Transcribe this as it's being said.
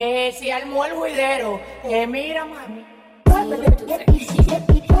Si armó el juidero, mira, mami.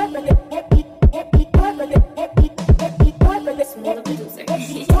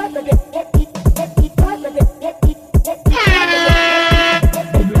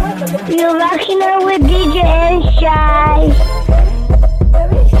 You're rocking out with Deejaymshine.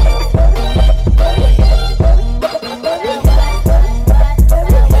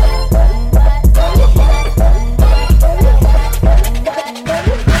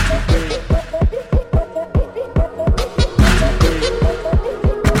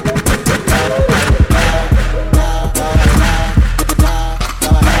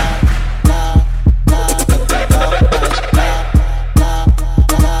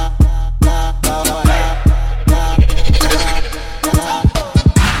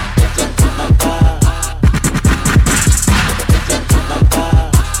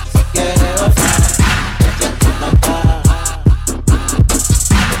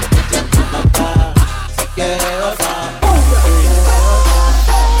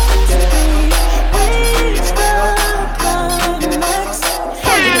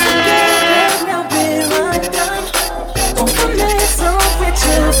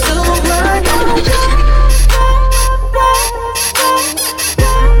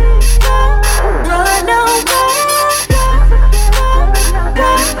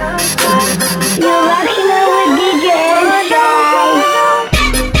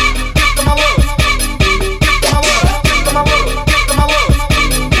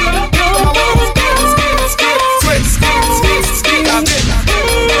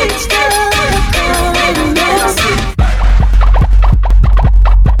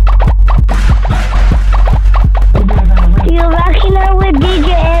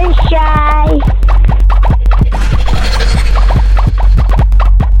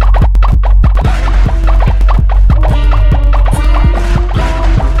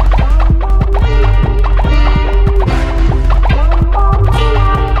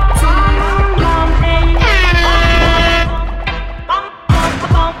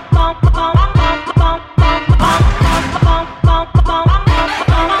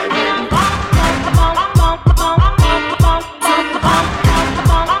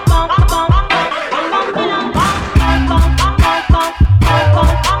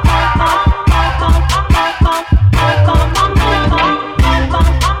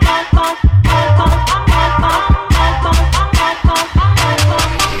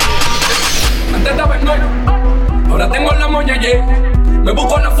 Me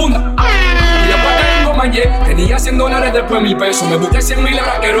busco la funda y la pata tengo mañé. Tenía $100, después $1000. Me busqué 100,000,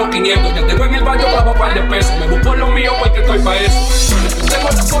 ahora quiero 500. Ya tengo en el baño para par de pesos. Me busco lo mío porque estoy pa' eso. Tengo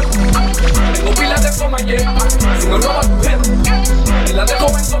la forma, tengo pilas de comañé. Si no roba tu jefe, y la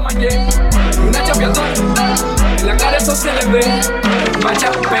dejo en comañé. Una chapeadora, en la cara eso se le ve.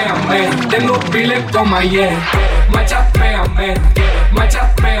 Machapéame, tengo pilas de comañé. Machapéame,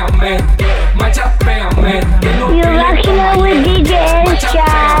 machapéame, machapéame. You're rocking out with Deejaymshine.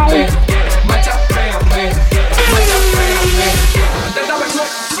 Machapéame, machapéame.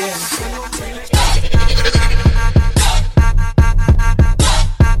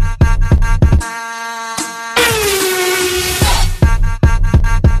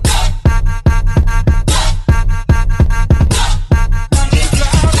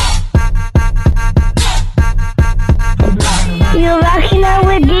 You're rocking out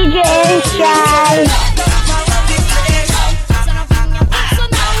with Deejaymshine.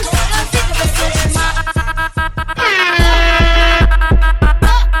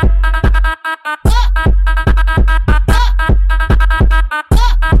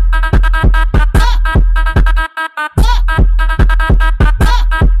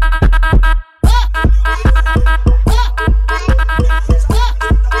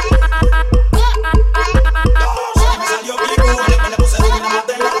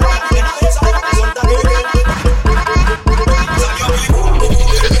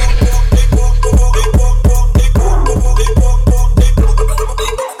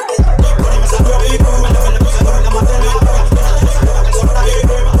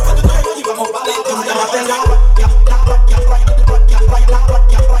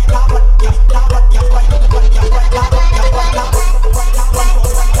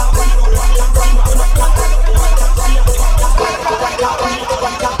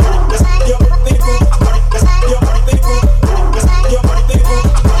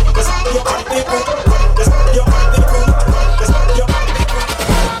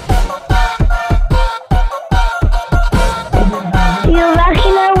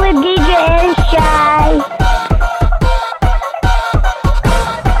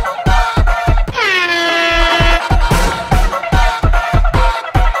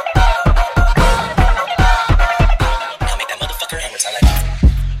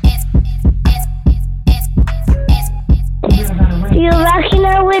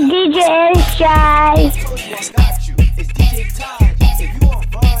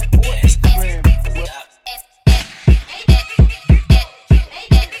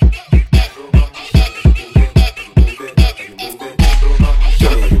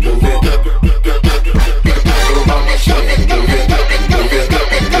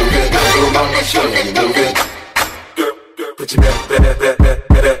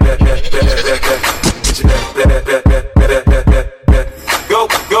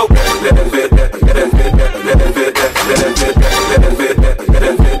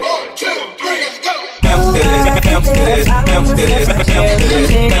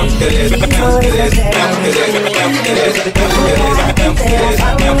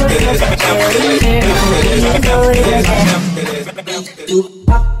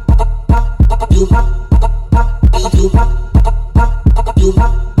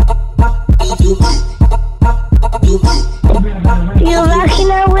 You're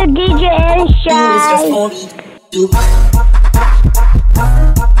rocking out with Deejaymshine.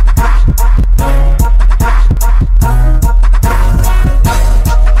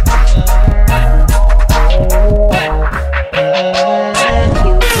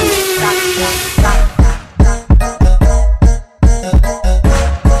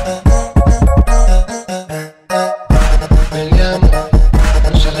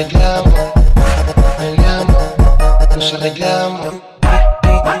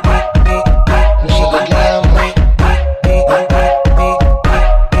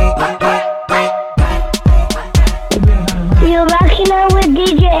 You're rocking out with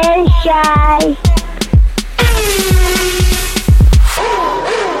Deejaymshine.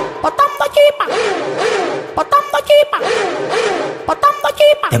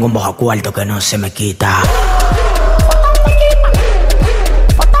 Tengo un bajo cuarto que no se me quita.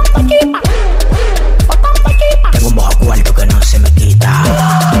 Tengo un bajo cuarto que no se me quita.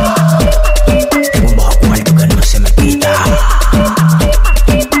 Tengo un bajo cuarto que no se me quita.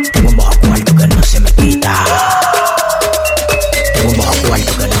 Tengo un bajo cuarto que no se me quita. Tengo un bajo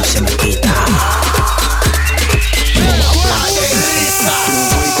cuarto que no se me quita.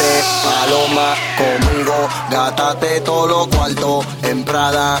 Fuiste paloma conmigo, gátate todos los cuartos en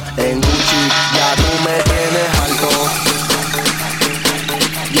Prada, en Gucci, ya tú me tienes alto.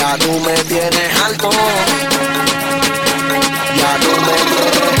 Ya tú me tienes alto. Ya tú me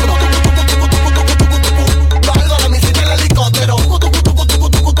tienes. Valgo la misita en el helicóptero.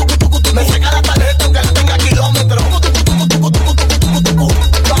 Me saca la tarjeta aunque no tenga kilómetros.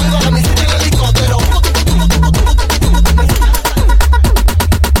 Valgo la misita en el helicóptero.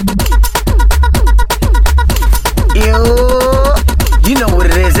 You know what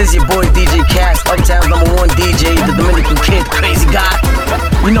it is, it's your boy DJ Cass, Uptown's #1 DJ, the Dominican kid, crazy guy.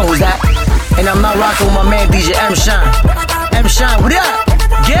 You know who's that? And I'm not rocking with my man Deejaymshine. M-Shine, what up?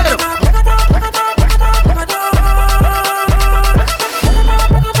 Get him!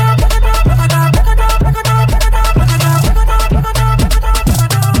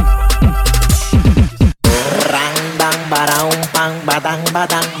 Rang bang barang bang badang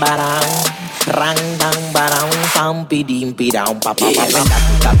badang barang. Rang bang barang pam pidim pidam pa pa pa pa.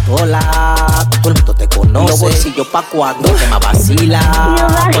 Catola, todo el mundo te conoce. Los bolsillos pa' cuando te me vacila.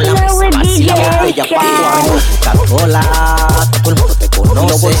 Con la mesa vacila, botella pa' cuando. Catola, todo el mundo te conoce.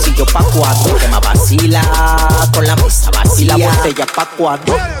 Los bolsillos pa' cuando te me vacila. Con la mesa vacila, botella pa'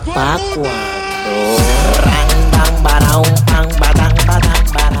 cuando. Pa' cuando. Rang bang barang bang badang badang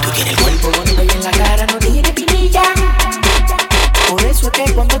barang. Tú tienes el cuerpo bonito y en la cara no tiene pinilla. Por eso es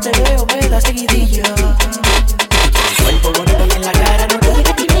que cuando te veo me da seguidilla. Tu cuerpo bonito y en la cara no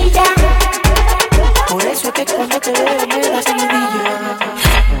tiene pinilla. Por eso es que cuando te veo me da seguidilla.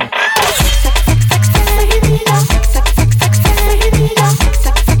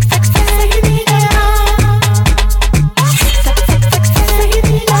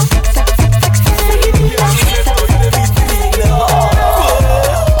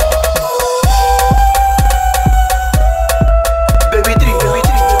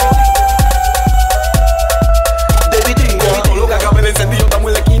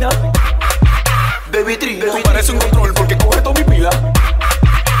 Parece un control porque coge toda mi pila.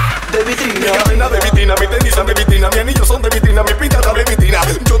 De vitrina, mi cadena de vitrina, mi tenis de vitrina, mi anillo son de vitrina, mi pinta de vitrina.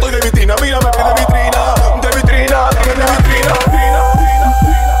 Yo estoy de vitrina, mírame de vitrina, de vitrina, de vitrina.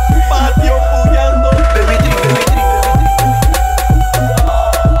 Patio puñando, de vitrina,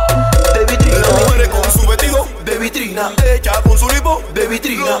 de vitrina. Las mujeres con su vestido, de vitrina. Ella con su lipo, de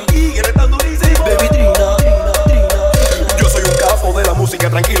vitrina. Y gritando durísimo, de vitrina. De la música,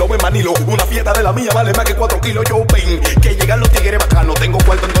 tranquilo, ven manilo. Una fiesta de la mía vale más que 4 kilos. Yo ven, que llegan los tigres bacanos. Tengo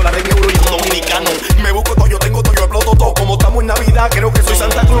cuarto en dólares, en euros y en dominicano. Me busco todo, yo tengo todo, yo exploto todo. Como estamos en Navidad, creo que soy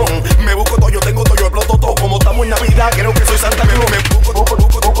Santa Claus. Me busco todo, yo tengo todo, yo exploto todo. Como estamos en Navidad, creo que soy Santa Claus. Me busco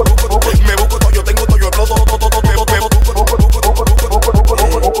todo, yo tengo todo, yo exploto todo.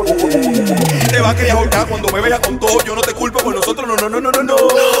 Te va a querer ahorcar cuando me vea con todo. Yo no te culpo con nosotros, no.